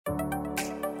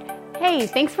Hey,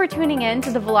 thanks for tuning in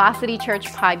to the Velocity Church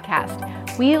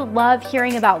podcast. We love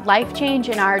hearing about life change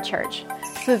in our church.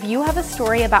 So if you have a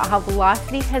story about how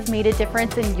Velocity has made a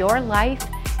difference in your life,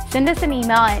 send us an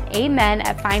email at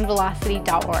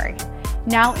amen@findvelocity.org.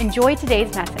 Now enjoy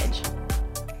today's message.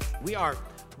 We are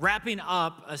wrapping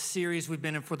up a series we've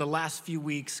been in for the last few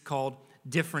weeks called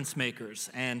Difference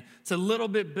Makers. And it's a little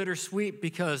bit bittersweet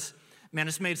because, man,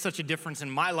 it's made such a difference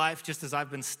in my life just as I've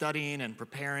been studying and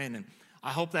preparing. And I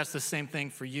hope that's the same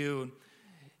thing for you.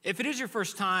 If it is your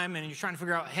first time and you're trying to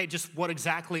figure out, hey, just what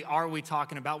exactly are we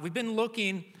talking about? We've been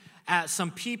looking at some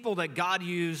people that God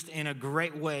used in a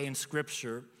great way in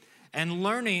Scripture and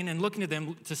learning and looking at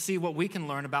them to see what we can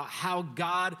learn about how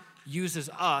God uses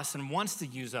us and wants to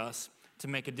use us to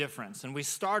make a difference. And we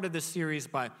started this series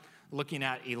by looking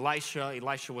at Elisha.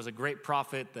 Elisha was a great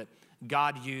prophet that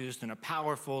God used in a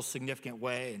powerful, significant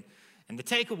way. And the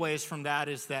takeaways from that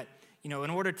is that, in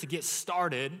order to get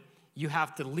started, you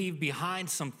have to leave behind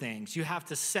some things. You have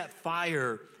to set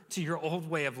fire to your old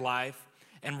way of life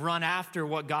and run after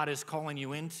what God is calling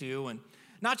you into. And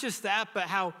not just that, but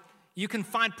how you can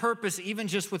find purpose even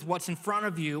just with what's in front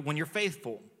of you when you're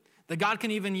faithful. That God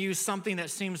can even use something that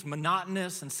seems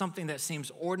monotonous and something that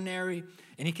seems ordinary,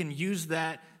 and He can use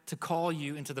that to call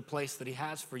you into the place that He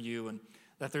has for you, and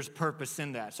that there's purpose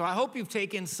in that. So I hope you've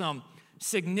taken some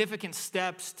significant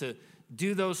steps to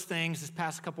do those things this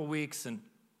past couple weeks. And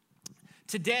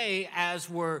today, as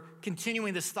we're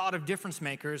continuing this thought of difference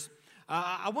makers,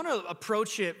 I want to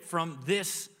approach it from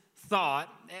this thought,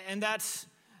 and that's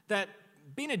that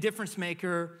being a difference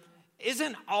maker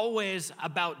isn't always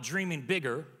about dreaming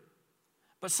bigger,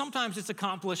 but sometimes it's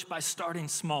accomplished by starting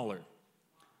smaller.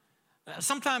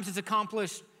 Sometimes it's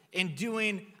accomplished in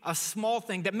doing a small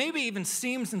thing that maybe even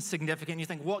seems insignificant. You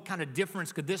think, what kind of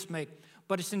difference could this make?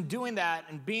 But it's in doing that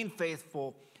and being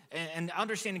faithful and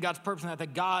understanding God's purpose in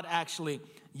that God actually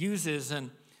uses.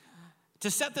 And to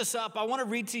set this up, I want to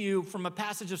read to you from a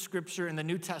passage of Scripture in the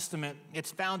New Testament.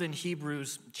 It's found in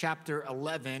Hebrews chapter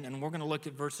 11, and we're going to look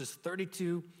at verses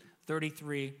 32,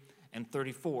 33, and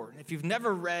 34. If you've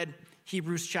never read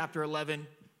Hebrews chapter 11,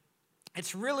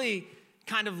 it's really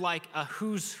kind of like a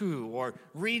who's who, or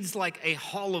reads like a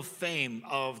hall of fame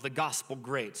of the gospel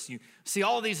greats. You see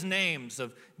all these names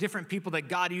of different people that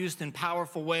God used in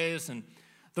powerful ways, and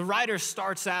the writer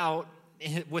starts out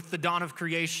with the dawn of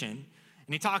creation,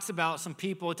 and he talks about some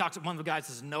people. He talks about one of the guys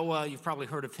is Noah. You've probably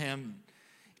heard of him.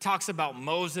 He talks about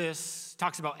Moses,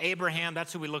 talks about Abraham.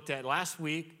 That's who we looked at last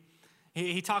week.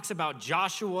 He talks about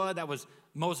Joshua, that was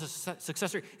Moses'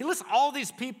 successor. He lists all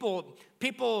these people,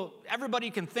 everybody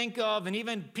you can think of, and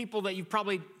even people that you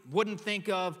probably wouldn't think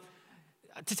of,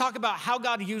 to talk about how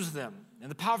God used them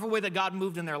and the powerful way that God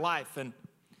moved in their life. And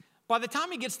by the time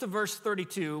he gets to verse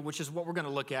 32, which is what we're going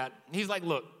to look at, he's like,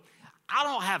 look, I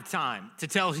don't have time to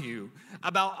tell you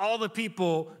about all the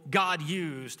people God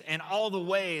used and all the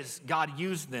ways God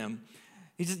used them.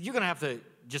 He says, you're going to have to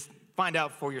just find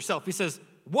out for yourself. He says,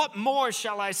 what more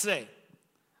shall I say?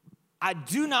 I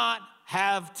do not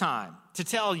have time to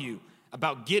tell you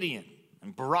about Gideon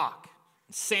and Barak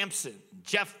and Samson, and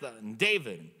Jephthah and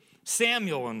David, and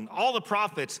Samuel and all the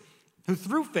prophets who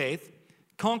through faith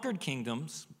conquered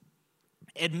kingdoms,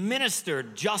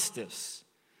 administered justice,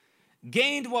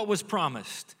 gained what was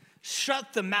promised,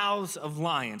 shut the mouths of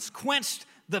lions, quenched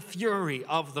the fury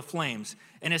of the flames,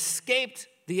 and escaped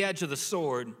the edge of the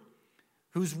sword,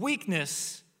 whose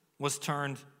weakness was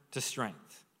turned to strength.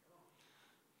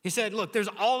 He said, look, there's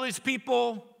all these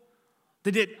people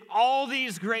that did all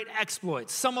these great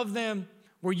exploits. Some of them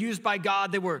were used by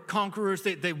God. They were conquerors.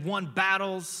 They won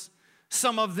battles.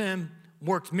 Some of them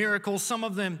worked miracles. Some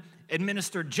of them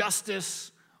administered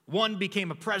justice. One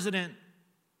became a president.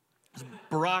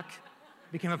 Barak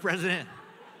became a president.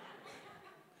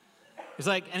 He's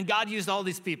like, and God used all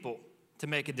these people to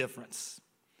make a difference.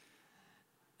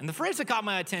 And the phrase that caught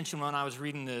my attention when I was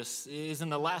reading this is in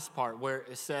the last part where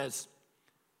it says,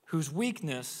 whose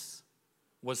weakness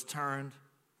was turned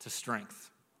to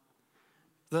strength.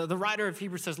 The writer of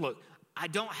Hebrews says, look, I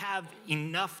don't have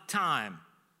enough time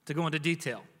to go into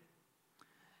detail.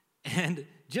 And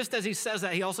just as he says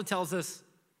that, he also tells us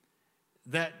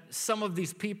that some of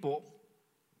these people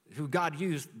who God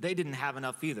used, they didn't have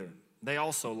enough either. They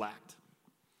also lacked.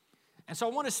 And so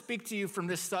I want to speak to you from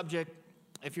this subject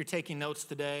if you're taking notes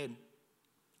today. And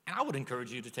I would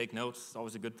encourage you to take notes. It's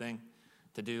always a good thing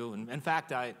to do. And in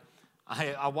fact, I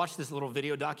watched this little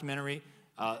video documentary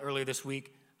earlier this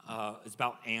week. It's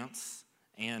about ants.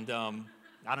 And I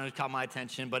don't know, it caught my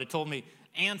attention, but it told me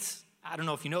ants, I don't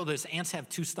know if you know this, ants have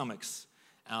two stomachs.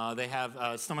 They have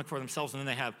a stomach for themselves, and then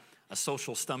they have a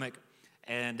social stomach.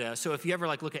 And so if you ever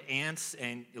like look at ants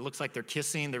and it looks like they're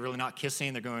kissing, they're really not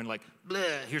kissing. They're going like,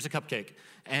 bleh, here's a cupcake.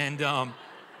 And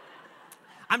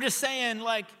I'm just saying,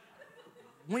 like,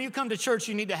 when you come to church,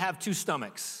 you need to have two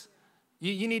stomachs.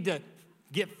 You need to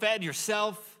get fed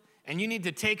yourself, and you need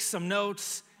to take some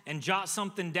notes and jot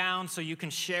something down so you can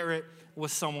share it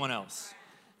with someone else.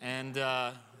 And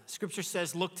Scripture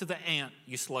says, look to the ant,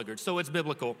 you sluggard. So it's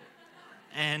biblical.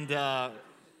 And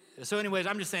so anyways,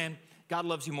 I'm just saying, God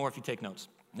loves you more if you take notes.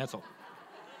 That's all.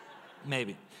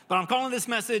 Maybe. But I'm calling this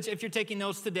message, if you're taking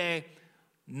notes today,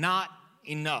 not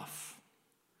enough.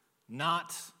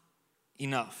 Not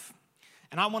enough.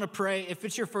 And I want to pray. If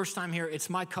it's your first time here, it's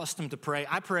my custom to pray.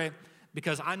 I pray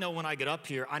because I know when I get up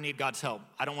here, I need God's help.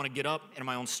 I don't want to get up in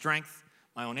my own strength,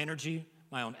 my own energy,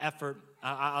 my own effort.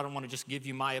 I don't want to just give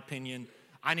you my opinion.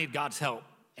 I need God's help.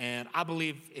 And I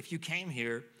believe if you came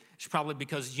here, it's probably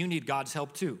because you need God's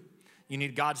help too. You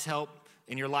need God's help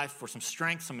in your life for some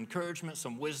strength, some encouragement,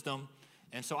 some wisdom.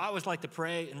 And so I always like to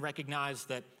pray and recognize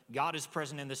that God is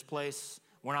present in this place.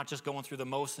 We're not just going through the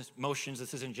motions.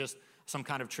 This isn't just some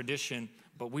kind of tradition,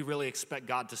 but we really expect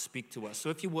God to speak to us. So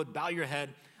if you would, bow your head.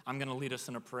 I'm going to lead us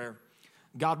in a prayer.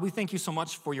 God, we thank you so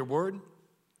much for your word.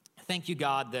 Thank you,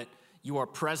 God, that you are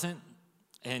present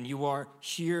and you are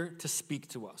here to speak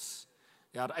to us.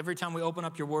 God, every time we open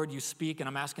up your word, you speak, and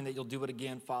I'm asking that you'll do it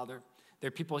again, Father. There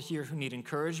are people here who need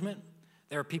encouragement.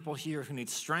 There are people here who need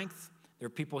strength. There are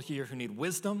people here who need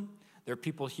wisdom. There are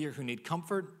people here who need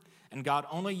comfort. And God,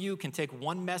 only you can take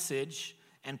one message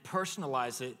and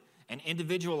personalize it and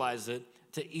individualize it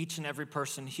to each and every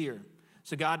person here.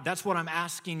 So God, that's what I'm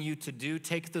asking you to do.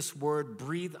 Take this word,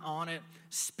 breathe on it,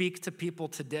 speak to people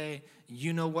today.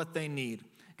 You know what they need.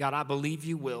 God, I believe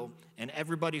you will. And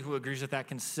everybody who agrees with that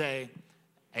can say,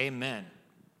 amen.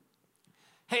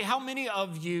 Hey, how many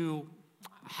of you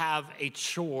have a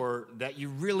chore that you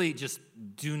really just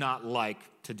do not like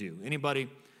to do? Anybody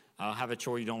have a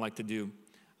chore you don't like to do?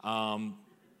 How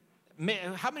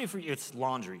many for you, it's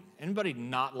laundry? Anybody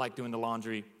not like doing the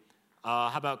laundry?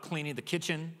 How about cleaning the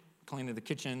kitchen?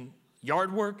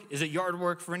 Yard work? Is it yard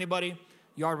work for anybody?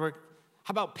 Yard work.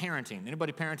 How about parenting?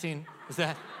 Anybody parenting?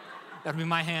 That'd be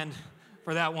my hand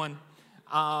for that one.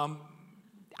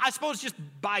 I suppose just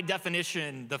by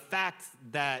definition, the fact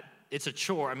that it's a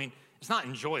chore, I mean, it's not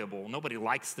enjoyable. Nobody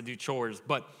likes to do chores,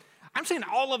 but I'm saying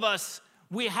all of us,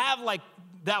 we have like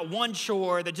that one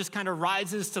chore that just kind of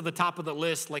rises to the top of the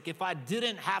list. Like if I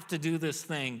didn't have to do this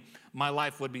thing, my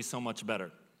life would be so much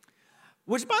better.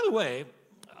 Which, by the way,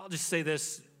 I'll just say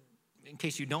this in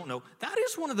case you don't know, that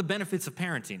is one of the benefits of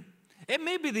parenting. It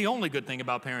may be the only good thing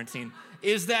about parenting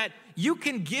is that you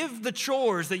can give the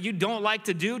chores that you don't like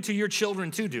to do to your children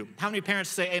to do. How many parents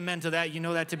say amen to that? You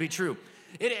know that to be true.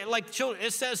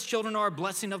 It says children are a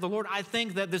blessing of the Lord. I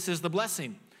think that this is the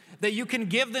blessing, that you can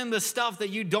give them the stuff that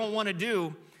you don't want to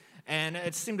do. And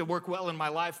it seemed to work well in my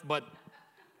life. But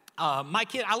my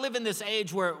kid, I live in this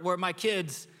age where my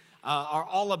kids are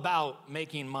all about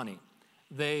making money.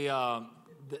 They've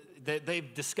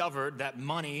discovered that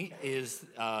money is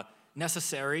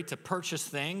necessary to purchase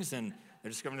things, and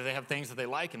they're discovering that they have things that they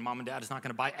like, and mom and dad is not going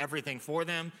to buy everything for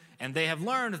them. And they have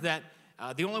learned that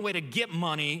the only way to get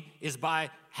money is by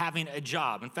having a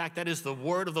job. In fact, that is the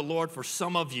word of the Lord for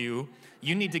some of you.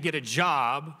 You need to get a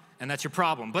job, and that's your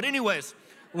problem. But anyways,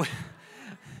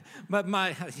 but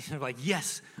like,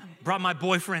 yes, brought my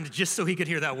boyfriend just so he could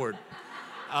hear that word.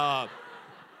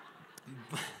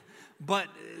 But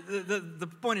the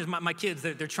point is, my kids,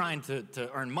 they're trying to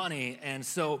earn money, and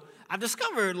so I've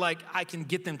discovered, like, I can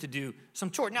get them to do some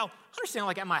chores. Now, understand,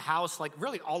 like, at my house, like,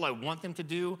 really all I want them to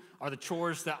do are the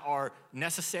chores that are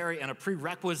necessary and a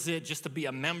prerequisite just to be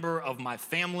a member of my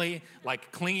family,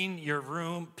 like clean your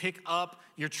room, pick up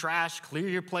your trash, clear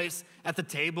your place at the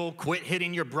table, quit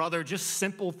hitting your brother, just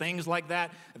simple things like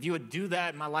that. If you would do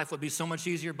that, my life would be so much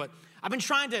easier. But I've been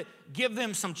trying to give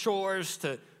them some chores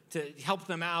to help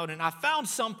them out, and I found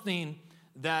something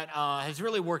that has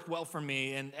really worked well for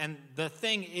me, and the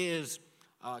thing is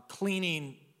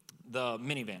cleaning the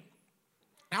minivan.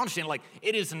 I understand, like,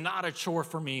 it is not a chore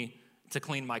for me to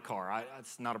clean my car.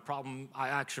 It's not a problem. I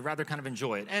actually rather kind of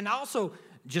enjoy it. And also,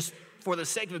 just for the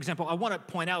sake of example, I want to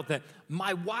point out that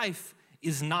my wife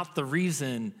is not the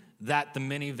reason that the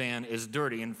minivan is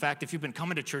dirty. In fact, if you've been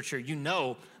coming to church here, you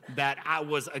know that I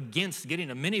was against getting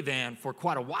a minivan for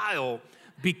quite a while,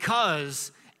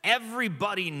 because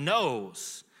everybody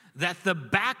knows that the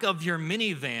back of your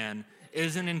minivan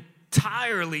is an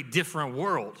entirely different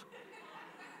world.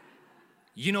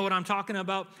 You know what I'm talking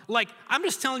about? Like, I'm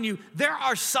just telling you, there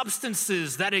are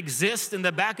substances that exist in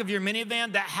the back of your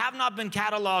minivan that have not been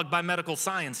cataloged by medical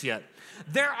science yet.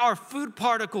 There are food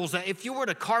particles that if you were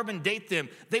to carbon date them,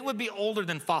 they would be older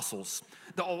than fossils.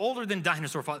 Older than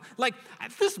dinosaur fossils. Like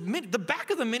the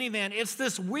back of the minivan, it's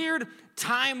this weird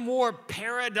time warp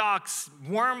paradox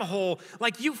wormhole.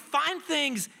 Like you find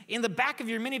things in the back of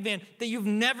your minivan that you've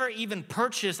never even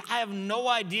purchased. I have no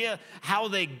idea how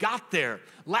they got there.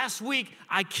 Last week,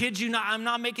 I kid you not, I'm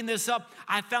not making this up,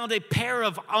 I found a pair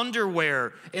of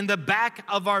underwear in the back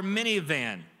of our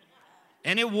minivan,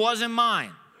 and it wasn't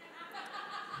mine.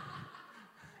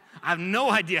 I have no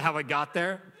idea how it got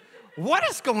there. What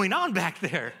is going on back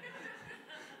there?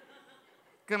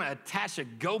 Gonna attach a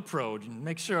GoPro and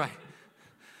make sure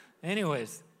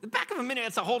Anyways, the back of a minivan,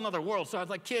 it's a whole nother world. So I was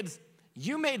like, kids,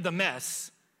 you made the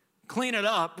mess, clean it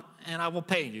up, and I will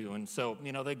pay you. And so,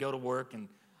 they go to work, and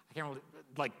I can't remember,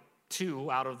 like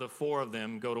 2 out of the 4 of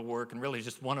them go to work, and really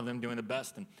just one of them doing the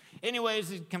best. And anyways,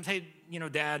 he comes, hey,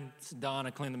 Dad, it's done.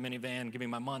 I cleaned the minivan, give me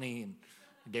my money, and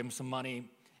I gave him some money.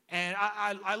 And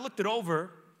I looked it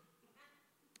over,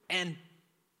 and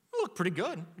it looked pretty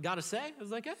good, gotta say. I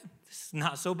was like, hey, this is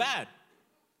not so bad.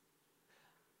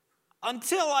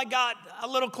 Until I got a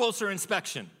little closer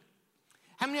inspection.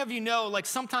 How many of you know, like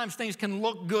sometimes things can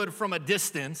look good from a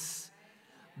distance,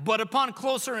 but upon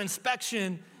closer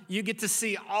inspection, you get to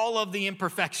see all of the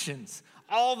imperfections,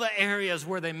 all the areas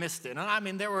where they missed it. And I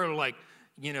mean, there were like,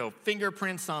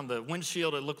 fingerprints on the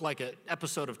windshield. It looked like an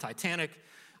episode of Titanic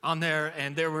on there,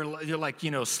 and there were like,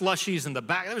 slushies in the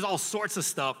back. There was all sorts of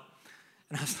stuff.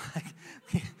 And I was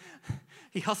like,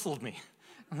 he hustled me.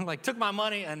 And like took my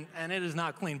money, and it is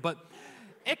not clean. But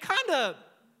it kind of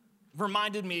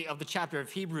reminded me of the chapter of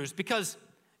Hebrews, because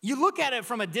you look at it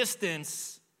from a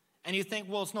distance and you think,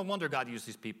 well, it's no wonder God used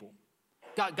these people.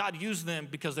 God used them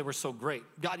because they were so great.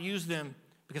 God used them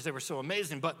because they were so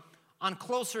amazing. But on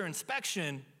closer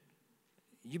inspection,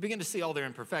 you begin to see all their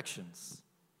imperfections.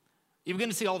 You begin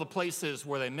to see all the places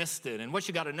where they missed it. And what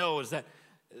you got to know is that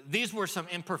these were some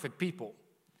imperfect people.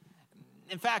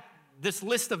 In fact, this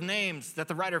list of names that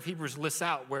the writer of Hebrews lists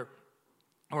out, where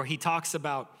he talks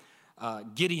about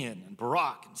Gideon and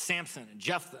Barak and Samson and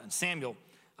Jephthah and Samuel,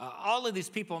 all of these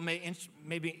people may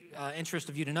be interest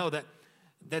of you to know that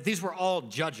these were all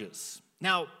judges.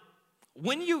 Now,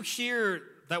 when you hear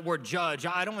that word judge,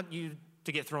 I don't want you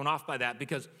to get thrown off by that,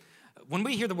 because when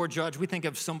we hear the word judge, we think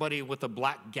of somebody with a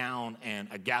black gown and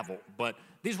a gavel, but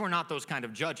these were not those kind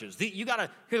of judges. You got to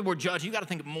hear the word judge, you got to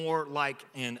think more like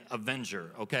an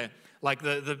avenger, okay? Like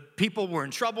the people were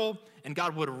in trouble, and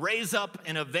God would raise up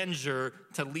an avenger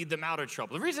to lead them out of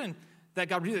trouble. The reason that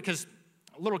God would do that, because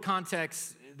a little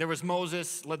context, there was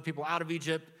Moses, led the people out of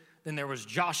Egypt. Then there was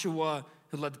Joshua,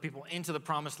 who led the people into the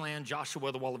promised land.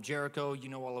 Joshua, the wall of Jericho, you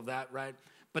know all of that, right?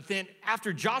 But then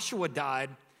after Joshua died,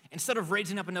 instead of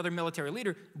raising up another military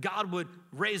leader, God would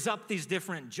raise up these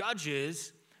different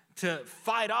judges to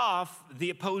fight off the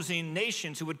opposing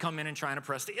nations who would come in and try and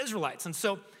oppress the Israelites. And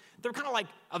so they're kind of like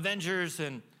avengers.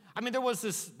 And I mean, there was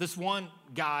this one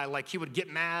guy, like he would get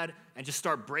mad and just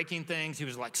start breaking things. He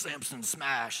was like Samson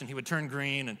smash, and he would turn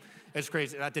green, and it's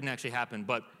crazy. That didn't actually happen.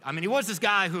 But I mean, he was this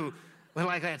guy who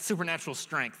like had supernatural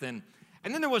strength. And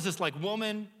then there was this like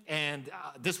woman, and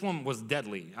this woman was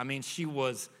deadly. I mean, she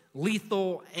was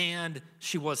lethal, and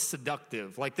she was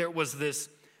seductive. Like there was this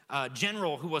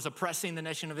general who was oppressing the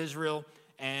nation of Israel,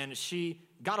 and she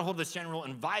got a hold of this general,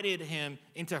 invited him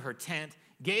into her tent,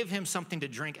 gave him something to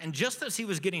drink, and just as he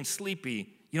was getting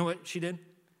sleepy, you know what she did?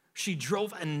 She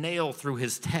drove a nail through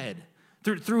his head,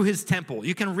 through his temple.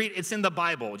 You can read, it's in the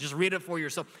Bible. Just read it for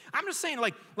yourself. I'm just saying,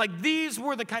 like these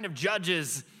were the kind of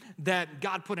judges that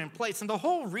God put in place. And the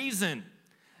whole reason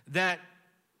that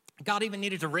God even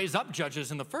needed to raise up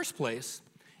judges in the first place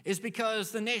is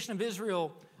because the nation of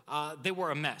Israel, they were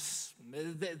a mess.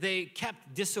 They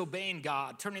kept disobeying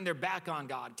God, turning their back on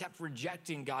God, kept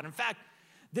rejecting God. In fact,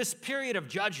 this period of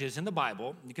judges in the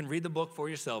Bible, you can read the book for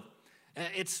yourself,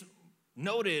 it's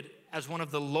noted as one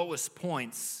of the lowest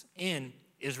points in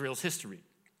Israel's history.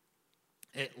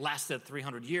 It lasted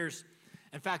 300 years.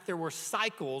 In fact, there were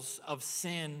cycles of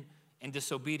sin and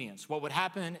disobedience. What would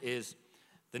happen is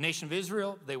the nation of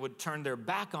Israel, they would turn their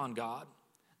back on God.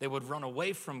 They would run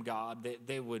away from God.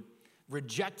 They would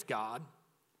reject God.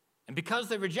 And because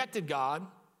they rejected God,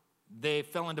 they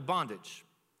fell into bondage.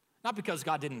 Not because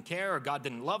God didn't care or God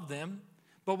didn't love them,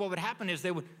 but what would happen is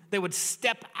they would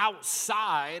step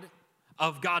outside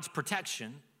of God's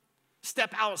protection,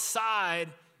 step outside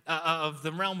of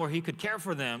the realm where he could care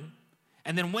for them.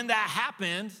 And then when that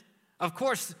happened, of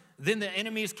course, then the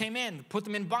enemies came in, put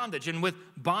them in bondage. And with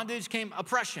bondage came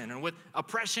oppression. And with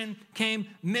oppression came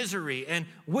misery. And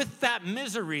with that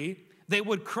misery, they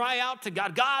would cry out to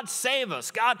God, God, save us,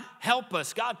 God, help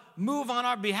us, God, move on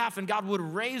our behalf, and God would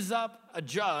raise up a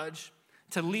judge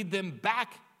to lead them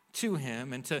back to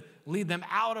him and to lead them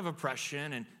out of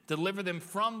oppression and deliver them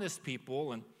from this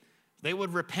people. And they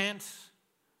would repent,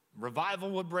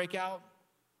 revival would break out,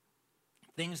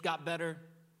 things got better.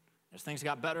 As things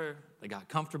got better, they got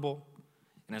comfortable.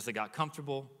 And as they got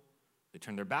comfortable, they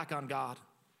turned their back on God.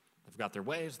 They forgot their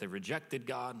ways. They rejected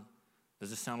God. Does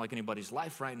this sound like anybody's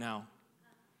life right now?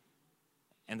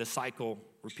 And the cycle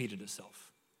repeated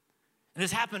itself. And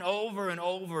this happened over and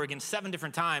over again, 7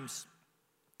 different times.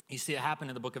 You see it happen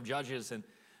in the book of Judges. And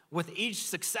with each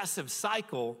successive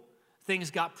cycle,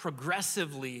 things got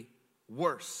progressively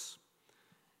worse.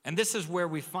 And this is where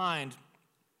we find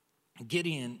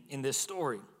Gideon in this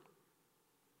story.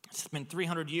 It's been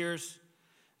 300 years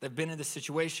they've been in this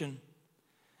situation.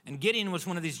 And Gideon was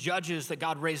one of these judges that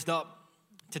God raised up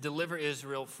to deliver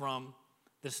Israel from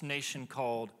this nation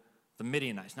called the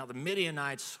Midianites. Now, the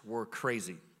Midianites were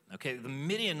crazy, okay? The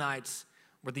Midianites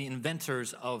were the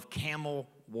inventors of camel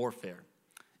warfare.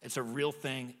 It's a real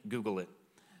thing. Google it,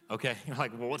 okay? You're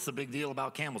like, well, what's the big deal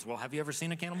about camels? Well, have you ever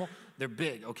seen a camel? They're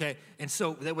big, okay? And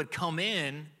so they would come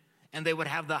in, and they would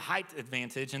have the height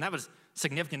advantage, and that was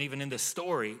significant even in this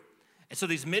story. And so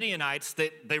these Midianites,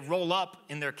 they roll up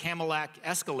in their Camelback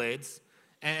Escalades,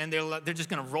 and they're just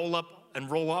going to roll up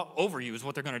over you is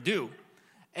what they're going to do.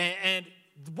 And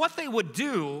what they would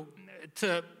do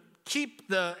to keep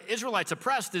the Israelites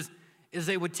oppressed is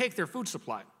they would take their food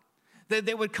supply.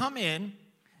 They would come in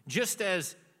just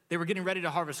as they were getting ready to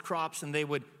harvest crops, and they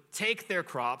would take their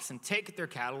crops and take their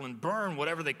cattle and burn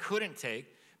whatever they couldn't take,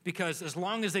 because as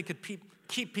long as they could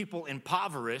keep people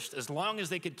impoverished, as long as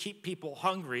they could keep people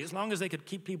hungry, as long as they could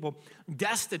keep people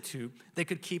destitute, they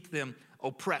could keep them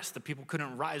oppressed. The people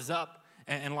couldn't rise up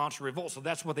and launch a revolt. So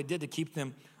that's what they did to keep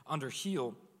them under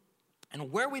heel.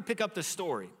 And where we pick up the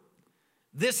story,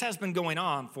 this has been going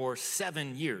on for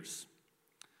 7 years.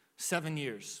 7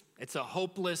 years. It's a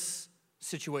hopeless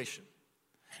situation.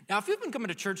 Now, if you've been coming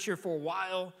to church here for a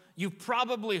while, you've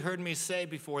probably heard me say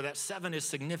before that 7 is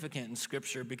significant in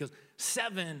Scripture because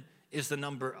 7 is the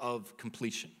number of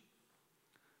completion.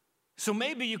 So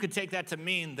maybe you could take that to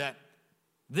mean that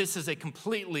this is a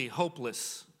completely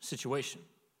hopeless situation.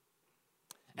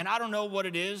 And I don't know what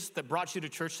it is that brought you to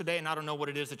church today, and I don't know what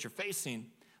it is that you're facing,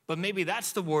 but maybe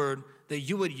that's the word that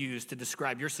you would use to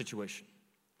describe your situation.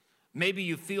 Maybe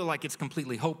you feel like it's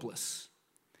completely hopeless.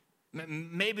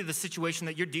 Maybe the situation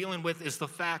that you're dealing with is the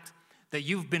fact that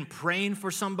you've been praying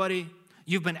for somebody,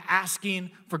 you've been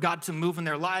asking for God to move in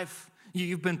their life,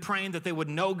 you've been praying that they would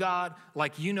know God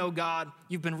like you know God,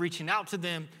 you've been reaching out to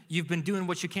them, you've been doing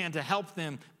what you can to help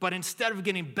them, but instead of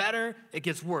getting better, it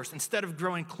gets worse. Instead of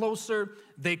growing closer,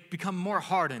 they become more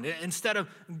hardened. Instead of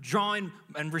drawing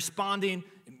and responding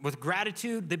with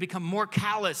gratitude, they become more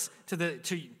callous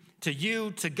to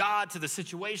you, to God, to the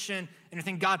situation, and you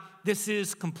think, God, this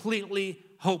is completely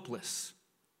hopeless.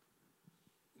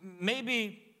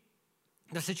 Maybe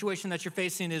the situation that you're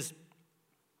facing is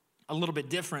a little bit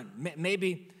different.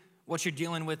 Maybe what you're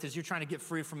dealing with is you're trying to get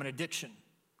free from an addiction.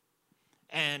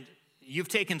 And you've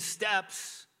taken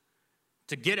steps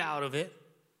to get out of it.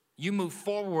 You move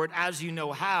forward as you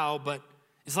know how, but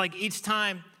it's like each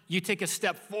time you take a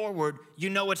step forward, you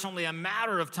know it's only a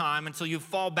matter of time until you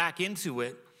fall back into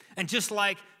it. And just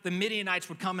like the Midianites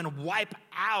would come and wipe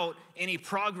out any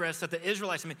progress that the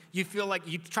Israelites, you feel like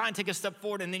you try and take a step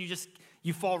forward and then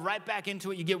you fall right back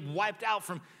into it. You get wiped out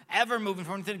from ever moving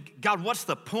forward. And think, God, what's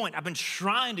the point? I've been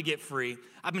trying to get free.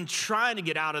 I've been trying to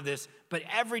get out of this. But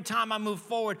every time I move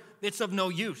forward, it's of no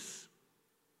use.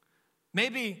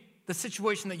 Maybe the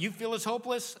situation that you feel is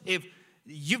hopeless, if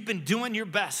you've been doing your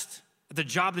best at the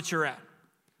job that you're at,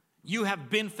 you have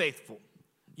been faithful.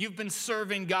 You've been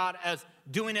serving God as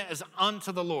doing it as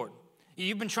unto the Lord.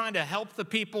 You've been trying to help the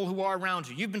people who are around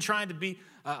you. You've been trying to be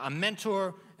a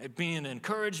mentor, being an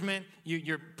encouragement.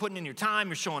 You're putting in your time.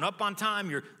 You're showing up on time.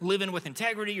 You're living with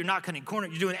integrity. You're not cutting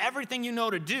corners. You're doing everything you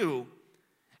know to do,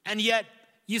 and yet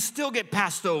you still get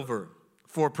passed over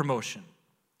for promotion.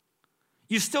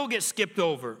 You still get skipped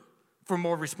over for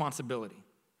more responsibility.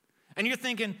 And you're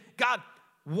thinking, God,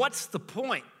 what's the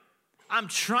point? I'm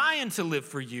trying to live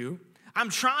for you. I'm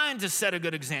trying to set a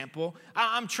good example.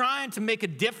 I'm trying to make a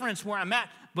difference where I'm at,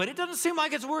 but it doesn't seem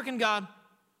like it's working, God.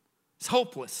 It's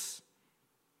hopeless,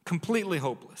 completely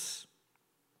hopeless.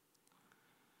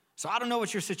 So I don't know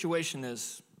what your situation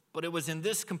is, but it was in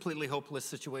this completely hopeless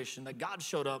situation that God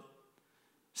showed up,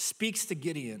 speaks to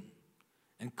Gideon,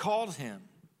 and calls him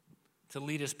to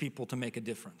lead his people to make a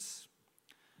difference.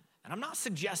 And I'm not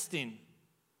suggesting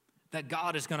that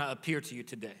God is going to appear to you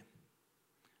today.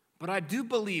 But I do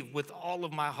believe with all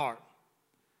of my heart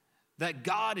that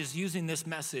God is using this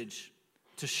message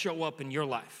to show up in your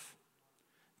life,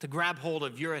 to grab hold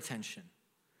of your attention,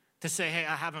 to say, hey,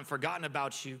 I haven't forgotten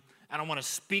about you, and I want to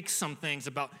speak some things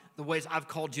about the ways I've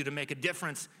called you to make a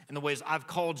difference and the ways I've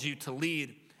called you to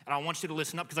lead. And I want you to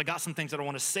listen up because I got some things that I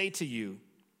want to say to you.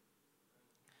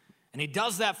 And he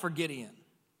does that for Gideon.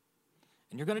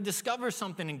 And you're going to discover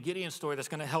something in Gideon's story that's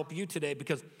going to help you today,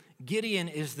 because Gideon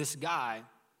is this guy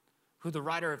who the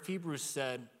writer of Hebrews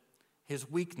said his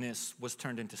weakness was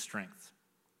turned into strength.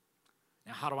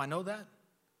 Now, how do I know that?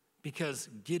 Because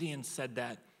Gideon said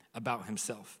that about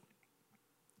himself.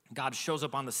 God shows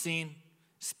up on the scene,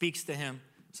 speaks to him,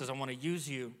 says, I want to use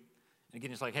you. And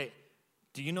Gideon's like, hey,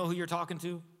 do you know who you're talking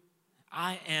to?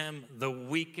 I am the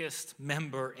weakest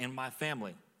member in my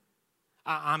family.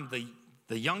 I'm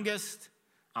the youngest,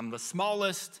 I'm the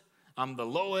smallest, I'm the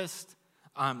lowest,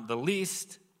 I'm the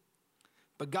least.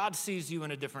 But God sees you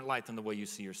in a different light than the way you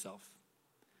see yourself.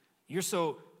 You're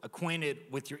so acquainted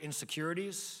with your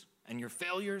insecurities and your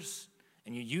failures,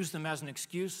 and you use them as an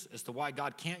excuse as to why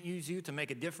God can't use you to make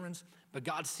a difference, but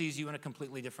God sees you in a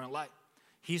completely different light.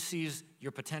 He sees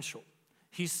your potential.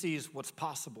 He sees what's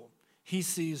possible. He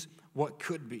sees what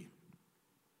could be.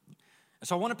 And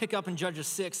so I want to pick up in Judges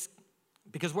 6,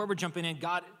 because where we're jumping in,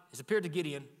 God has appeared to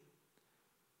Gideon.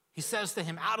 He says to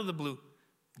him out of the blue,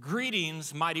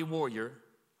 greetings, mighty warrior.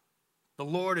 The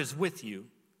Lord is with you.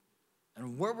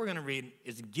 And where we're going to read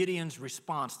is Gideon's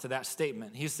response to that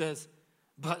statement. He says,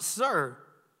 but sir,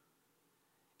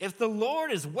 if the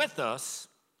Lord is with us,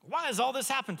 why has all this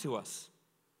happened to us?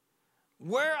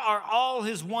 Where are all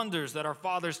his wonders that our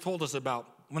fathers told us about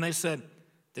when they said,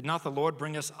 did not the Lord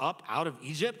bring us up out of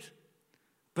Egypt?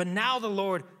 But now the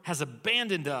Lord has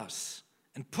abandoned us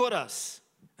and put us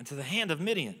into the hand of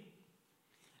Midian.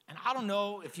 And I don't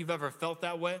know if you've ever felt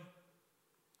that way,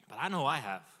 but I know I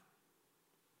have.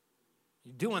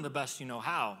 You're doing the best you know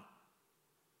how.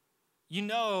 You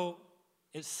know,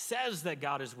 it says that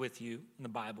God is with you in the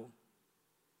Bible.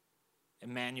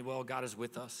 Emmanuel, God is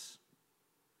with us.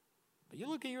 But you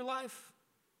look at your life,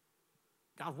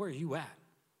 God, where are you at?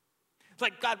 It's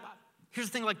like, God, here's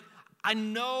the thing, like, I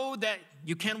know that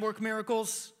you can work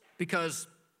miracles because,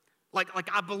 like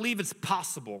I believe it's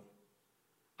possible.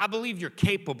 I believe you're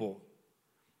capable.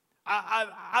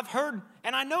 I've heard,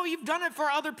 and I know you've done it for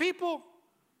other people.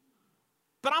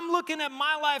 But I'm looking at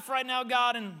my life right now,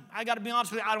 God, and I got to be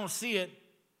honest with you, I don't see it.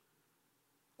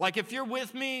 Like, if you're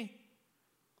with me,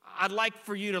 I'd like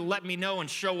for you to let me know and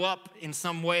show up in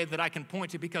some way that I can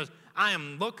point to, because I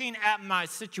am looking at my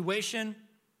situation.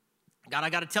 God, I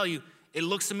got to tell you, it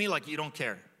looks to me like you don't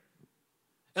care.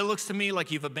 It looks to me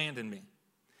like you've abandoned me.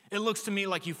 It looks to me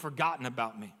like you've forgotten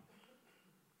about me.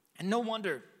 And no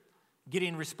wonder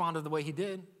Gideon responded the way he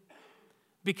did,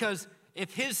 because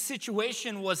if his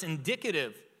situation was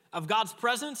indicative of God's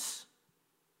presence,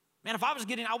 man, if I was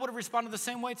Gideon, I would have responded the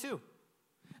same way too.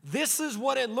 This is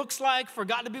what it looks like for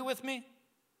God to be with me?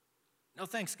 No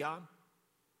thanks, God.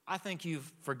 I think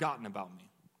you've forgotten about me.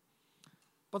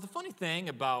 But the funny thing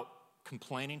about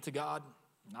complaining to God,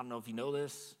 I don't know if you know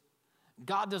this,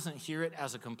 God doesn't hear it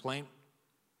as a complaint.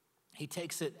 He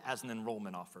takes it as an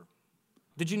enrollment offer.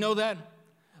 Did you know that?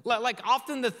 Like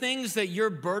often the things that you're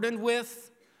burdened with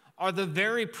are the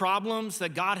very problems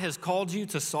that God has called you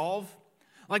to solve.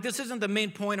 Like, this isn't the main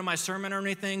point of my sermon or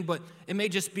anything, but it may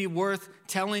just be worth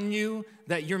telling you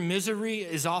that your misery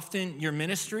is often your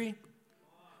ministry.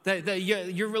 That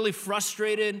you're really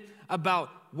frustrated about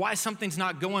why something's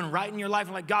not going right in your life.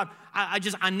 Like, God,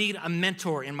 I need a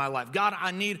mentor in my life. God,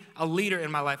 I need a leader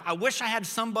in my life. I wish I had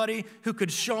somebody who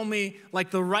could show me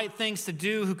like the right things to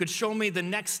do, who could show me the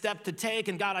next step to take.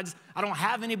 And God, I don't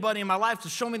have anybody in my life to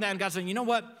show me that. And God's saying, you know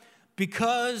what?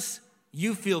 Because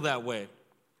you feel that way,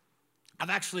 I've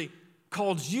actually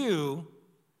called you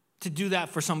to do that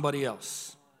for somebody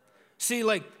else. See,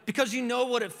 like, because you know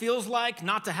what it feels like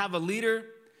not to have a leader,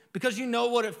 because you know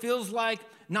what it feels like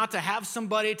not to have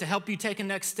somebody to help you take a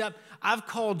next step, I've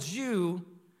called you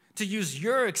to use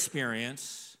your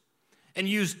experience and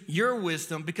use your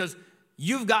wisdom, because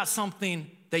you've got something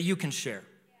that you can share.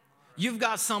 You've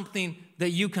got something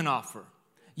that you can offer.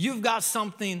 You've got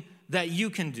something that you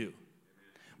can do.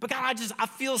 But God, I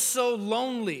feel so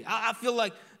lonely. I feel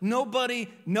like nobody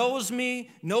knows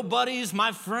me. Nobody's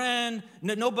my friend.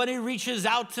 Nobody reaches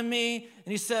out to me.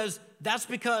 And he says, that's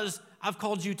because I've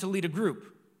called you to lead a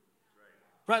group.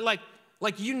 Right?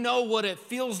 Like you know what it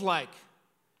feels like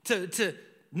to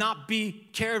not be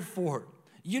cared for.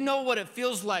 You know what it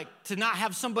feels like to not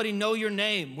have somebody know your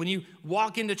name when you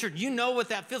walk into church. You know what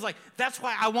that feels like. That's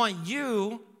why I want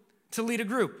you to lead a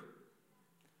group.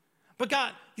 But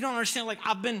God, you don't understand, like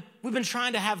we've been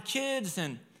trying to have kids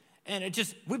and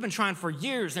we've been trying for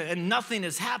years and nothing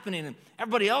is happening and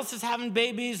everybody else is having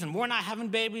babies and we're not having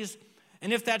babies.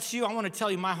 And if that's you, I want to tell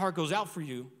you my heart goes out for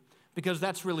you because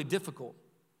that's really difficult.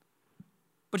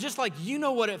 But just like you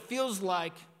know what it feels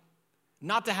like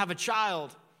not to have a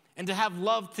child and to have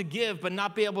love to give but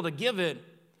not be able to give it,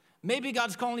 maybe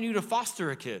God's calling you to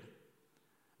foster a kid.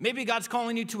 Maybe God's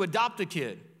calling you to adopt a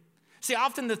kid. See,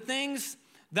 often the things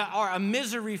that are a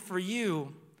misery for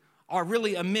you are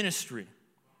really a ministry.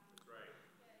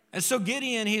 And so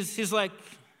Gideon, he's like,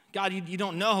 God, you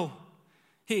don't know.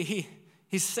 He's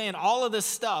saying all of this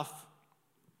stuff.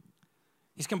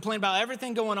 He's complaining about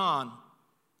everything going on.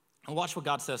 And watch what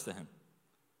God says to him.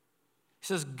 He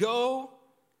says, go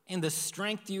in the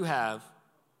strength you have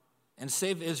and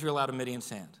save Israel out of Midian's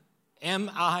hand. Am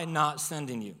I not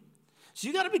sending you? So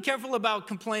you got to be careful about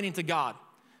complaining to God.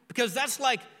 Because that's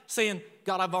like saying,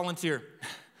 God, I volunteer.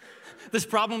 This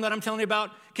problem that I'm telling you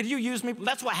about, could you use me?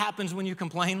 That's what happens when you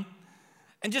complain.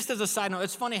 And just as a side note,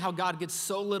 it's funny how God gets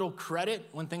so little credit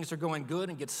when things are going good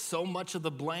and gets so much of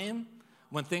the blame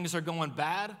when things are going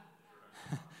bad.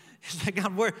 He's like,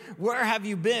 God, where have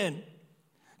you been?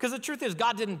 Because the truth is,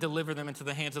 God didn't deliver them into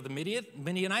the hands of the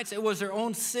Midianites. It was their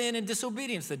own sin and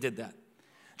disobedience that did that.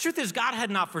 Truth is, God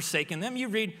had not forsaken them. You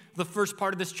read the first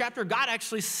part of this chapter, God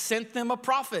actually sent them a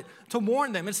prophet to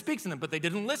warn them and speak to them, but they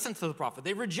didn't listen to the prophet.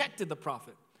 They rejected the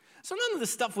prophet. So none of this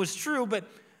stuff was true, but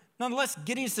nonetheless,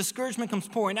 Gideon's discouragement comes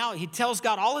pouring out. He tells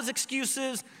God all his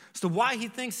excuses as to why he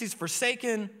thinks he's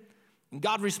forsaken, and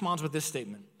God responds with this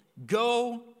statement,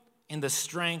 go in the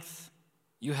strength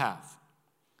you have.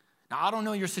 Now, I don't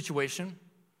know your situation,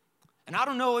 and I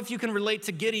don't know if you can relate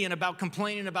to Gideon about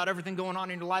complaining about everything going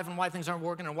on in your life and why things aren't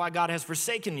working and why God has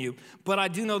forsaken you, but I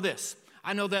do know this.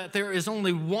 I know that there is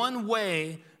only one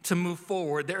way to move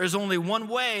forward. There is only one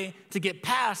way to get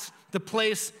past the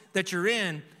place that you're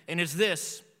in, and it's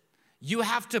this. You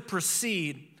have to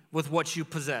proceed with what you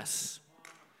possess.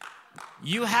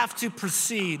 You have to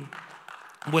proceed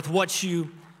with what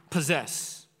you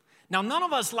possess. Now, none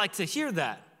of us like to hear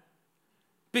that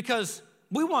because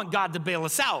we want God to bail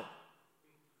us out.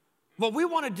 What we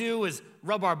want to do is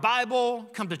rub our Bible,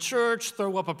 come to church,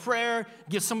 throw up a prayer,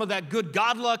 get some of that good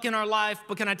God luck in our life.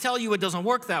 But can I tell you, it doesn't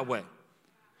work that way.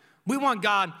 We want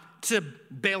God to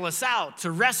bail us out, to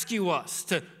rescue us,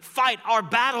 to fight our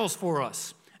battles for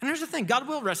us. And here's the thing, God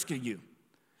will rescue you,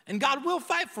 and God will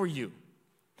fight for you.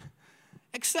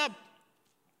 Except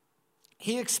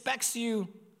he expects you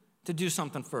to do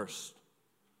something first.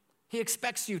 He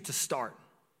expects you to start.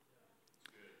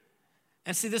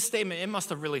 And see, this statement, it must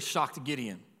have really shocked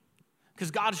Gideon,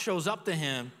 because God shows up to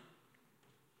him,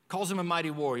 calls him a mighty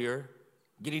warrior.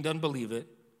 Gideon doesn't believe it.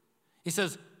 He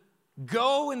says,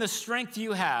 go in the strength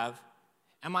you have.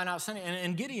 Am I not sending?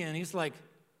 And Gideon, he's like,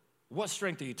 what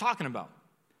strength are you talking about?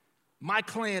 My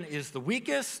clan is the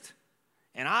weakest,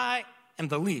 and I am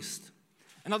the least.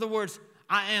 In other words,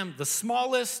 I am the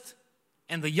smallest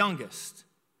and the youngest.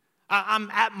 I'm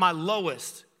at my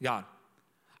lowest, God.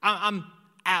 I'm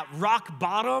at rock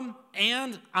bottom,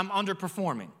 and I'm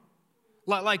underperforming.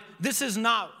 Like this is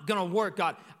not going to work,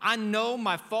 God. I know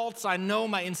my faults. I know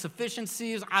my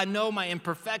insufficiencies. I know my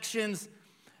imperfections.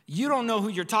 You don't know who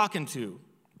you're talking to.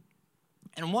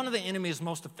 And one of the enemy's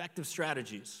most effective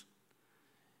strategies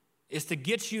is to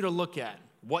get you to look at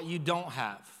what you don't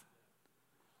have,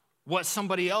 what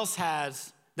somebody else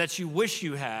has that you wish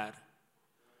you had,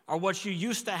 or what you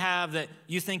used to have that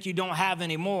you think you don't have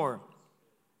anymore.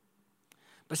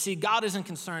 But see, God isn't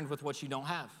concerned with what you don't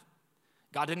have.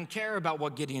 God didn't care about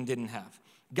what Gideon didn't have.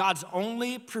 God's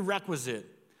only prerequisite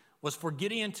was for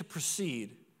Gideon to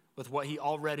proceed with what he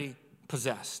already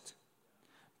possessed.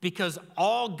 Because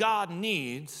all God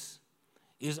needs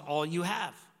is all you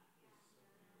have.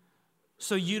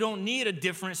 So you don't need a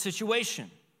different situation.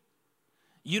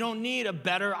 You don't need a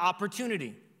better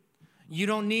opportunity. You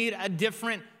don't need a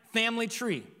different family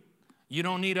tree. You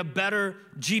don't need a better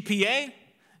GPA.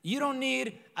 You don't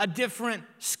need a different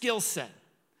skill set.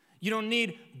 You don't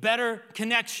need better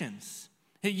connections.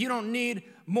 You don't need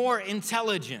more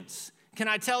intelligence. Can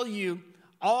I tell you,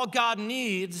 all God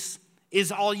needs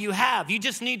is all you have. You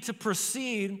just need to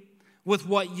proceed with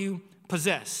what you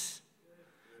possess.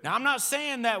 Now, I'm not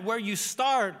saying that where you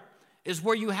start is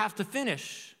where you have to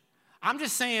finish. I'm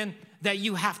just saying that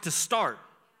you have to start.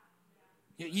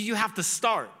 You have to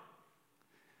start.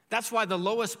 That's why the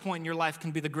lowest point in your life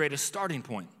can be the greatest starting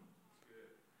point.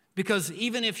 Because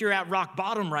even if you're at rock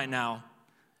bottom right now,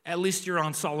 at least you're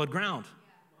on solid ground.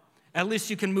 At least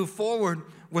you can move forward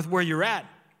with where you're at.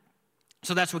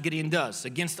 So that's what Gideon does.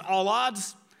 Against all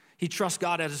odds, he trusts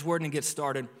God at his word and gets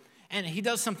started. And he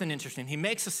does something interesting. He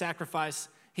makes a sacrifice.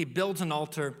 He builds an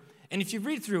altar. And if you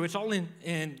read through, it's all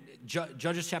in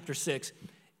Judges chapter 6.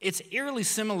 It's eerily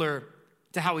similar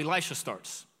to how Elisha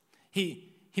starts.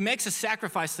 He makes a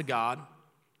sacrifice to God.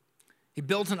 He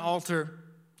builds an altar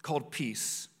called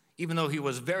peace, even though he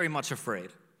was very much afraid.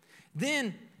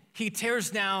 Then he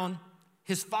tears down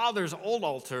his father's old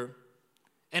altar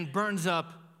and burns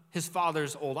up his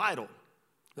father's old idol,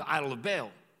 the idol of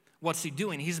Baal. What's he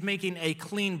doing? He's making a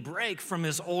clean break from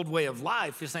his old way of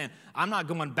life. He's saying, I'm not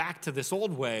going back to this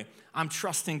old way. I'm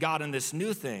trusting God in this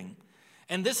new thing.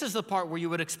 And this is the part where you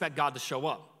would expect God to show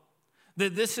up.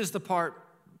 This is the part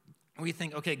where you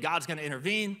think, okay, God's going to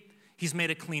intervene. He's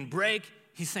made a clean break.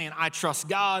 He's saying, I trust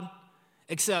God,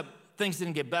 except things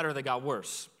didn't get better, they got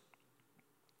worse.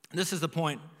 This is the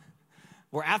point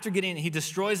where after he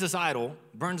destroys this idol,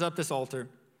 burns up this altar,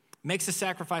 makes a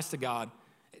sacrifice to God.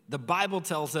 The Bible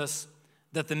tells us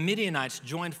that the Midianites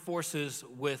joined forces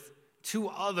with two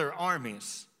other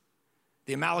armies,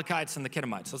 the Amalekites and the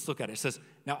Kedemites. Let's look at it. It says,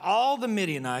 now all the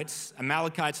Midianites,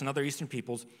 Amalekites, and other eastern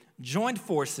peoples joined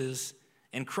forces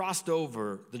and crossed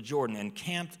over the Jordan and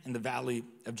camped in the valley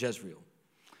of Jezreel.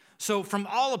 So from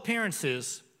all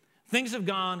appearances, things have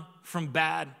gone from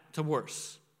bad to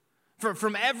worse.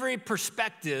 From every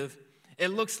perspective, it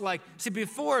looks like,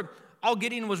 before, all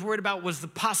Gideon was worried about was the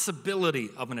possibility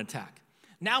of an attack.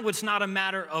 Now it's not a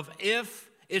matter of if,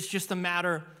 it's just a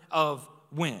matter of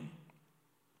when.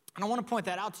 And I want to point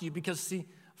that out to you because,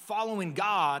 following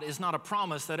God is not a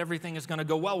promise that everything is going to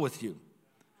go well with you.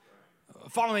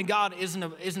 Following God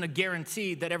isn't a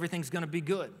guarantee that everything's going to be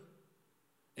good.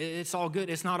 It's all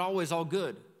good. It's not always all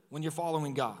good when you're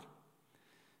following God.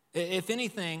 If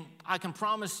anything, I can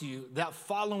promise you that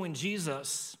following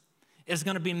Jesus is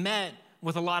going to be met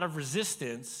with a lot of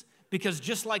resistance because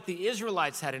just like the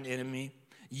Israelites had an enemy,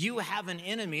 you have an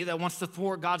enemy that wants to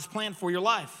thwart God's plan for your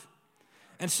life.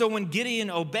 And so when Gideon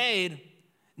obeyed,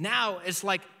 now it's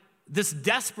like this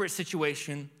desperate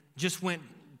situation just went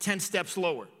 10 steps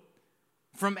lower.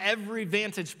 From every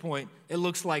vantage point, it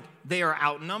looks like they are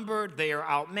outnumbered, they are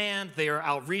outmanned, they are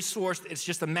out-resourced. It's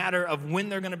just a matter of when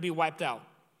they're going to be wiped out.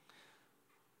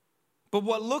 But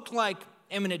what looked like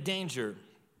imminent danger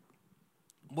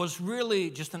was really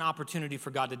just an opportunity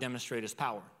for God to demonstrate his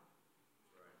power.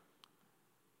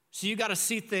 So you got to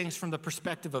see things from the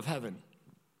perspective of heaven.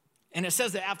 And it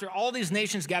says that after all these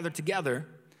nations gathered together,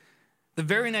 the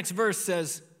very next verse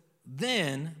says,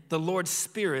 then the Lord's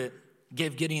Spirit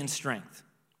gave Gideon strength.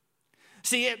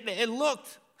 See, it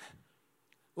looked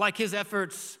like his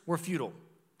efforts were futile.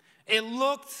 It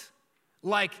looked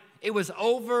like it was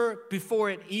over before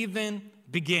it even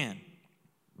began.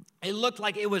 It looked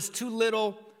like it was too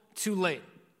little, too late.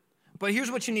 But here's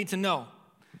what you need to know,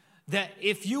 that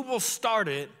if you will start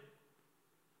it,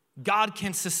 God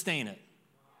can sustain it.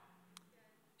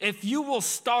 If you will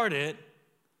start it,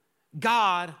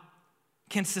 God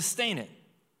can sustain it.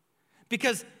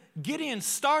 Because Gideon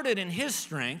started in his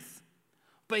strength,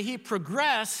 but he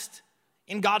progressed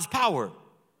in God's power.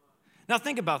 Now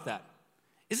think about that.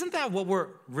 Isn't that what we're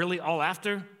really all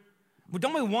after?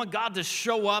 Don't we want God to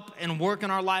show up and work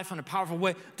in our life in a powerful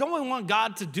way? Don't we want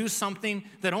God to do something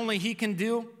that only he can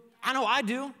do? I know I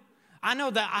do. I know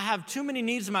that I have too many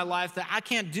needs in my life that I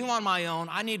can't do on my own.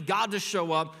 I need God to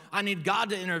show up. I need God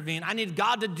to intervene. I need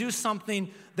God to do something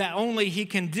that only he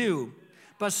can do.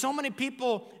 But so many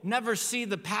people never see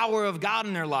the power of God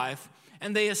in their life,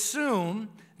 and they assume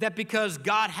that because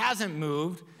God hasn't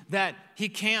moved, that he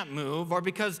can't move, or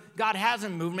because God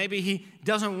hasn't moved, maybe he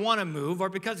doesn't want to move, or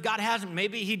because God hasn't,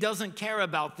 maybe he doesn't care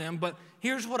about them. But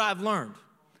here's what I've learned,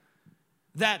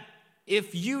 that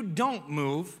if you don't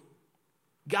move,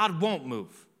 God won't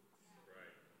move.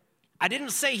 I didn't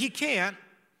say he can't,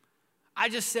 I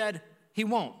just said he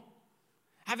won't.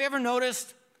 Have you ever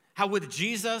noticed how with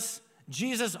Jesus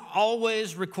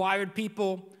always required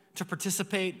people to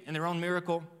participate in their own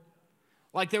miracle?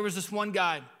 Like there was this one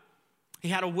guy, he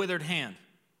had a withered hand.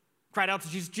 Cried out to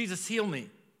Jesus, Jesus, heal me.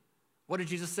 What did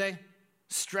Jesus say?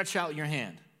 Stretch out your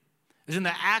hand. It was in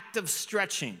the act of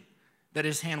stretching that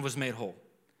his hand was made whole.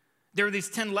 There were these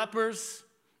 10 lepers.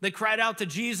 They cried out to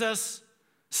Jesus,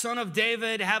 Son of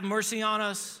David, have mercy on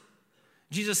us.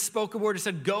 Jesus spoke a word and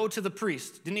said, go to the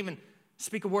priest. Didn't even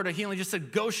speak a word of healing, just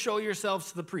said, go show yourselves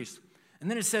to the priest.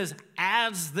 And then it says,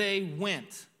 as they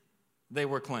went, they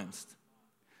were cleansed.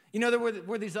 You know, there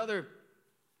were these other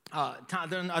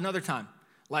another time,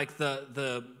 like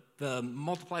the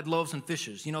multiplied loaves and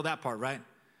fishes. You know that part, right?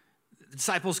 The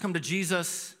disciples come to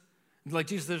Jesus, like,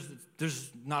 Jesus,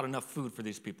 there's not enough food for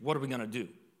these people. What are we going to do?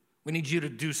 We need you to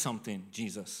do something,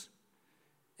 Jesus.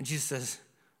 And Jesus says,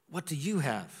 what do you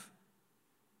have?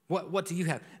 What do you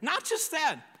have? Not just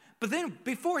that, but then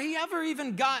before he ever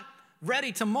even got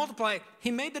ready to multiply,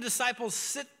 he made the disciples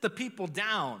sit the people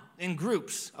down in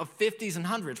groups of 50s and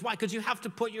 100s. Why? Because you have to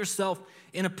put yourself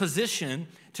in a position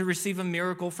to receive a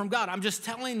miracle from God. I'm just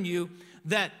telling you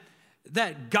that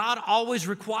God always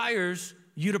requires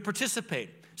you to participate.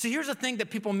 So here's the thing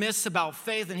that people miss about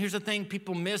faith, and here's the thing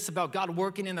people miss about God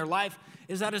working in their life,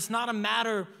 is that it's not a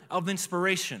matter of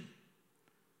inspiration.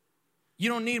 You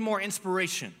don't need more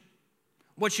inspiration.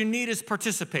 What you need is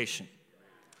participation.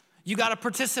 You got to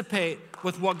participate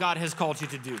with what God has called you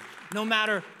to do. No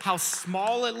matter how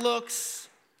small it looks,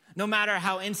 no matter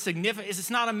how insignificant, it's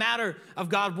not a matter of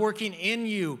God working in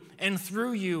you and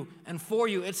through you and for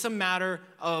you. It's a matter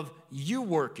of you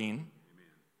working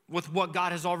with what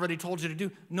God has already told you to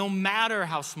do, no matter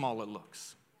how small it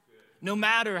looks, no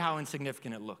matter how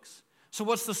insignificant it looks. So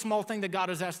what's the small thing that God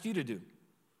has asked you to do?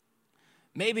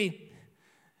 Maybe,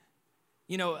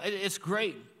 it's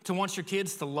great to want your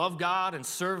kids to love God and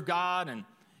serve God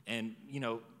and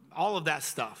all of that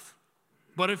stuff.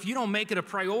 But if you don't make it a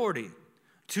priority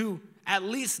to at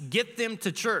least get them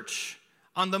to church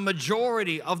on the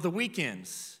majority of the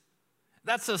weekends,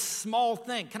 that's a small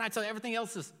thing. Can I tell you, everything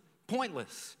else is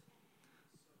pointless.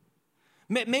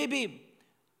 Maybe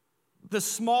the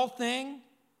small thing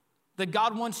that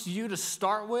God wants you to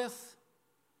start with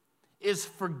is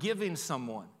forgiving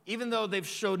someone, even though they've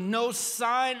showed no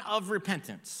sign of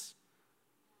repentance.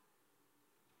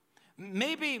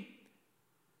 Maybe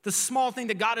the small thing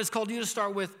that God has called you to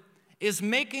start with is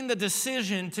making the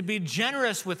decision to be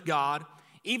generous with God,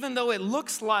 even though it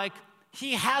looks like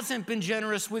He hasn't been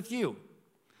generous with you.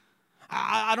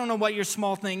 I don't know what your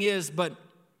small thing is, but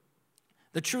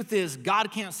the truth is,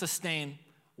 God can't sustain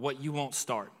what you won't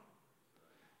start.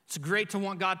 It's great to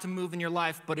want God to move in your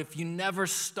life, but if you never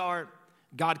start,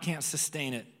 God can't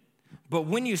sustain it. But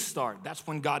when you start, that's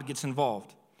when God gets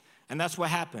involved. And that's what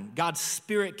happened. God's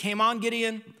Spirit came on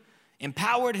Gideon,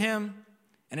 empowered him,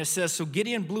 and it says, so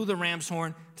Gideon blew the ram's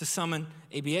horn to summon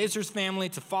Abiezer's family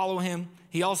to follow him.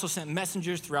 He also sent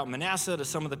messengers throughout Manasseh to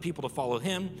summon the people to follow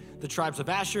him. The tribes of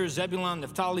Asher, Zebulun,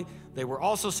 Naphtali, they were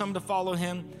also summoned to follow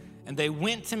him, and they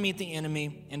went to meet the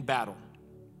enemy in battle.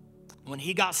 When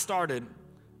he got started,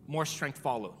 more strength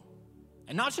followed.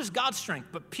 And not just God's strength,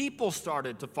 but people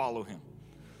started to follow him.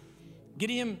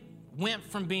 Gideon went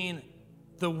from being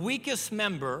the weakest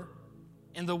member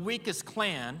in the weakest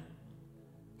clan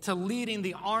to leading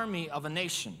the army of a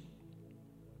nation.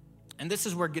 And this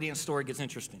is where Gideon's story gets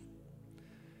interesting.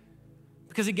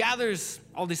 Because he gathers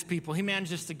all these people. He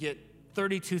manages to get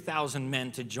 32,000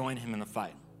 men to join him in the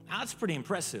fight. Now, that's pretty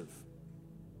impressive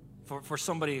for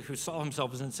somebody who saw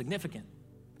himself as insignificant.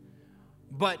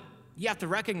 But you have to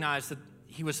recognize that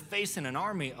he was facing an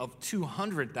army of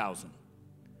 200,000.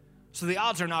 So the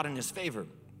odds are not in his favor.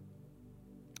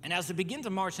 And as they begin to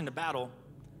march into battle,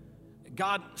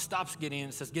 God stops Gideon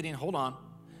and says, Gideon, hold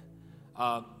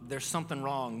on. There's something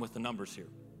wrong with the numbers here.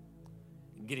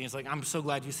 Gideon's like, I'm so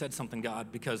glad you said something,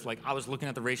 God, because I was looking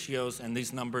at the ratios and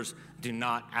these numbers do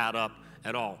not add up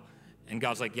at all. And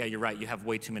God's like, yeah, you're right. You have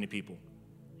way too many people.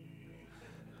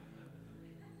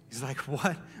 He's like,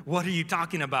 what? What are you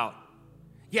talking about?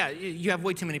 Yeah, you have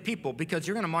way too many people because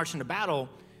you're going to march into battle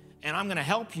and I'm going to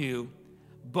help you,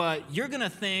 but you're going to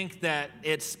think that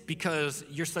it's because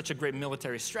you're such a great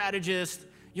military strategist.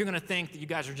 You're going to think that you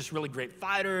guys are just really great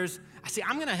fighters. I say,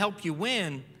 I'm going to help you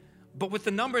win, but with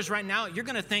the numbers right now, you're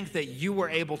going to think that you were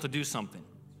able to do something.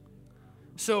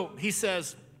 So he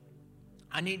says,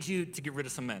 I need you to get rid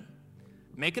of some men.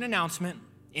 Make an announcement.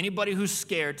 Anybody who's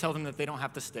scared, tell them that they don't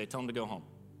have to stay. Tell them to go home.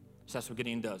 So that's what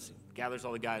Gideon does. He gathers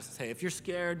all the guys and says, hey, if you're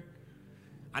scared,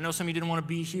 I know some of you didn't want to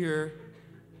be here.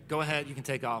 Go ahead, you can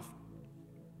take off.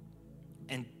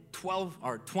 And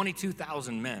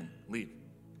 22,000 men leave.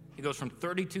 He goes from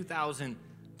 32,000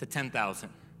 to 10,000.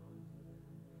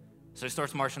 So he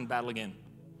starts marching the battle again.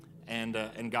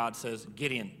 And God says,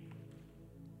 Gideon,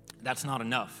 that's not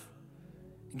enough.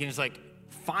 And Gideon's like,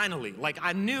 finally,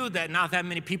 I knew that not that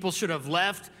many people should have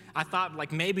left. I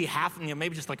thought maybe half,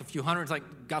 maybe just a few hundred. It's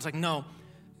God's like, no,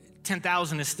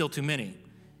 10,000 is still too many.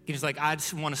 Gideon's like, I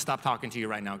just want to stop talking to you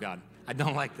right now, God. I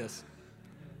don't like this.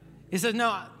 He says,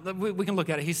 no, we can look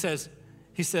at it. He says,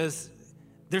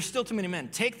 there's still too many men.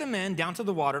 Take the men down to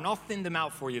the water, and I'll thin them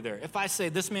out for you there. If I say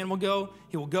this man will go,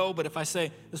 he will go. But if I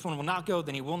say this one will not go,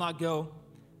 then he will not go.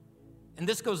 And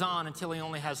this goes on until he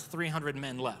only has 300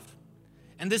 men left.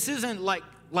 And this isn't like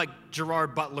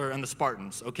Gerard Butler and the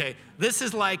Spartans, okay? This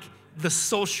is like the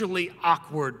socially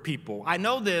awkward people. I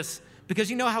know this because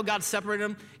you know how God separated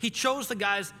them? He chose the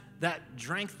guys that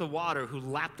drank the water, who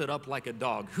lapped it up like a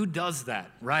dog. Who does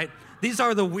that, right? These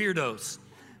are the weirdos.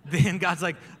 then God's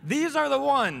like, these are the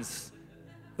ones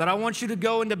that I want you to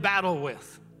go into battle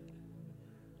with.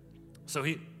 So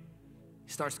he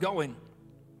starts going.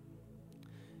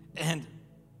 And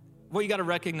what you got to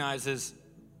recognize is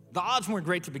the odds weren't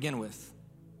great to begin with.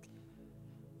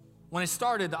 When it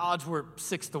started, the odds were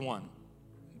 6-1.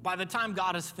 By the time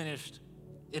God is finished,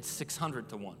 it's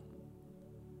 600-1.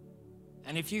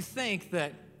 And if you think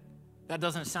that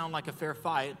doesn't sound like a fair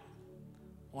fight,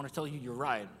 I want to tell you you're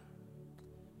right.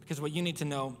 Because what you need to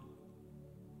know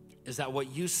is that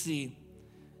what you see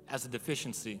as a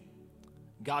deficiency,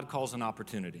 God calls an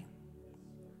opportunity.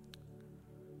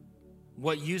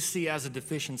 What you see as a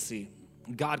deficiency,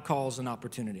 God calls an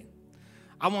opportunity.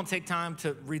 I won't take time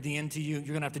to read the end to you. You're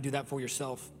going to have to do that for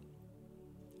yourself.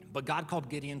 But God called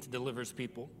Gideon to deliver his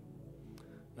people.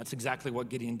 That's exactly what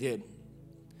Gideon did.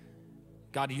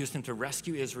 God used him to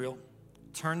rescue Israel,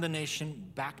 turn the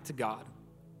nation back to God.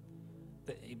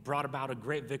 He brought about a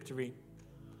great victory.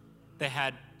 They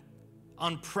had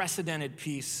unprecedented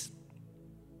peace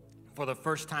for the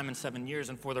first time in 7 years,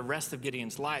 and for the rest of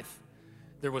Gideon's life,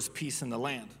 there was peace in the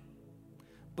land.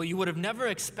 But you would have never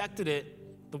expected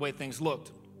it the way things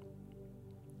looked,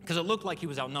 because it looked like he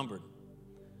was outnumbered.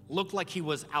 It looked like he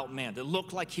was outmanned. It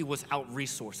looked like he was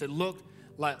out-resourced. It looked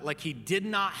like he did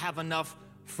not have enough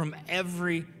from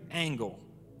every angle.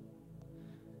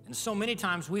 And so many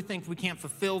times we think we can't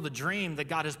fulfill the dream that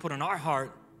God has put in our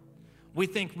heart. We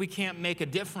think we can't make a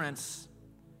difference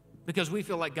because we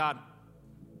feel like, God,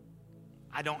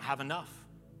 I don't have enough.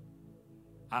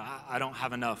 I don't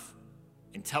have enough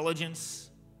intelligence.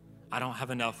 I don't have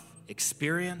enough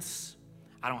experience.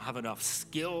 I don't have enough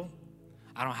skill.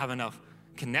 I don't have enough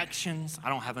connections. I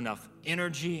don't have enough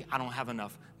energy. I don't have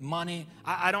enough money.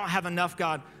 I don't have enough,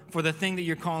 God, for the thing that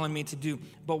you're calling me to do.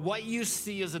 But what you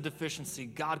see as a deficiency,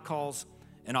 God calls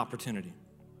an opportunity.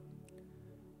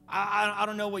 I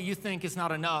don't know what you think is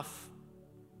not enough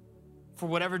for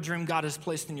whatever dream God has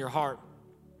placed in your heart,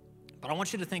 but I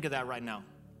want you to think of that right now.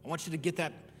 I want you to get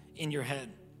that in your head.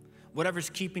 Whatever's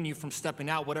keeping you from stepping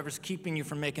out, whatever's keeping you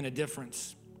from making a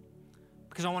difference.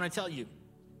 Because I want to tell you,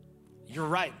 you're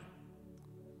right.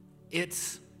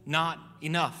 It's not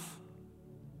enough.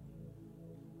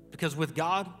 Because with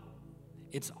God,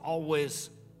 it's always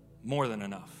more than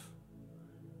enough.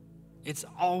 It's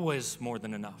always more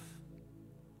than enough.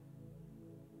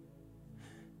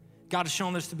 God has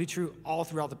shown this to be true all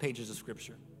throughout the pages of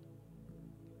Scripture.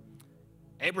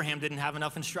 Abraham didn't have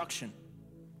enough instruction.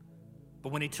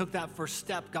 But when he took that first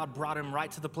step, God brought him right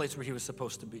to the place where he was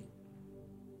supposed to be.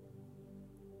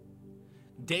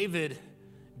 David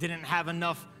didn't have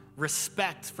enough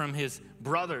respect from his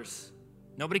brothers.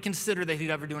 Nobody considered that he'd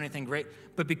ever do anything great.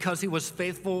 But because he was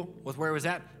faithful with where he was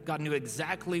at, God knew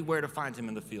exactly where to find him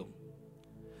in the field.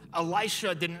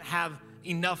 Elisha didn't have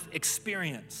enough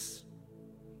experience.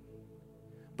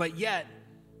 But yet,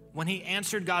 when he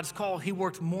answered God's call, he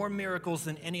worked more miracles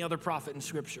than any other prophet in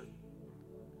Scripture.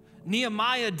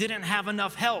 Nehemiah didn't have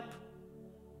enough help.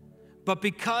 But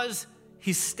because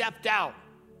he stepped out,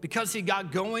 because he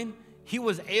got going, he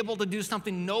was able to do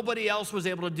something nobody else was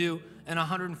able to do in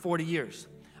 140 years.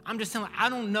 I'm just telling you, I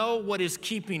don't know what is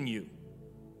keeping you.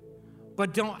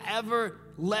 But don't ever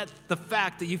let the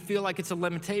fact that you feel like it's a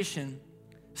limitation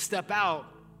step out,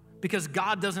 because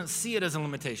God doesn't see it as a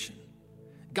limitation.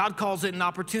 God calls it an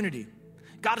opportunity.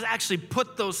 God has actually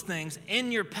put those things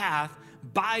in your path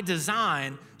by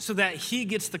design so that he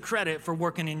gets the credit for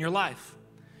working in your life.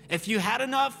 If you had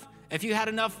enough,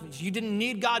 you didn't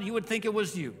need God, you would think it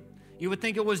was you. You would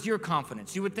think it was your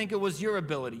confidence. You would think it was your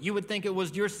ability. You would think it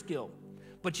was your skill.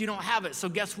 But you don't have it. So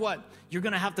guess what? You're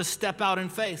going to have to step out in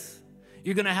faith.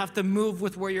 You're going to have to move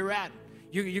with where you're at.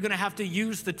 You're going to have to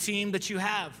use the team that you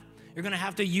have. You're going to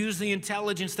have to use the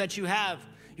intelligence that you have.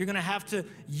 You're going to have to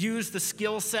use the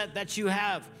skill set that you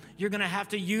have. You're going to have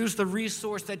to use the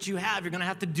resource that you have. You're going to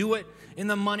have to do it in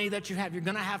the money that you have. You're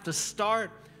going to have to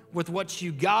start with what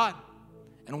you got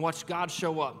and watch God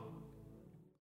show up.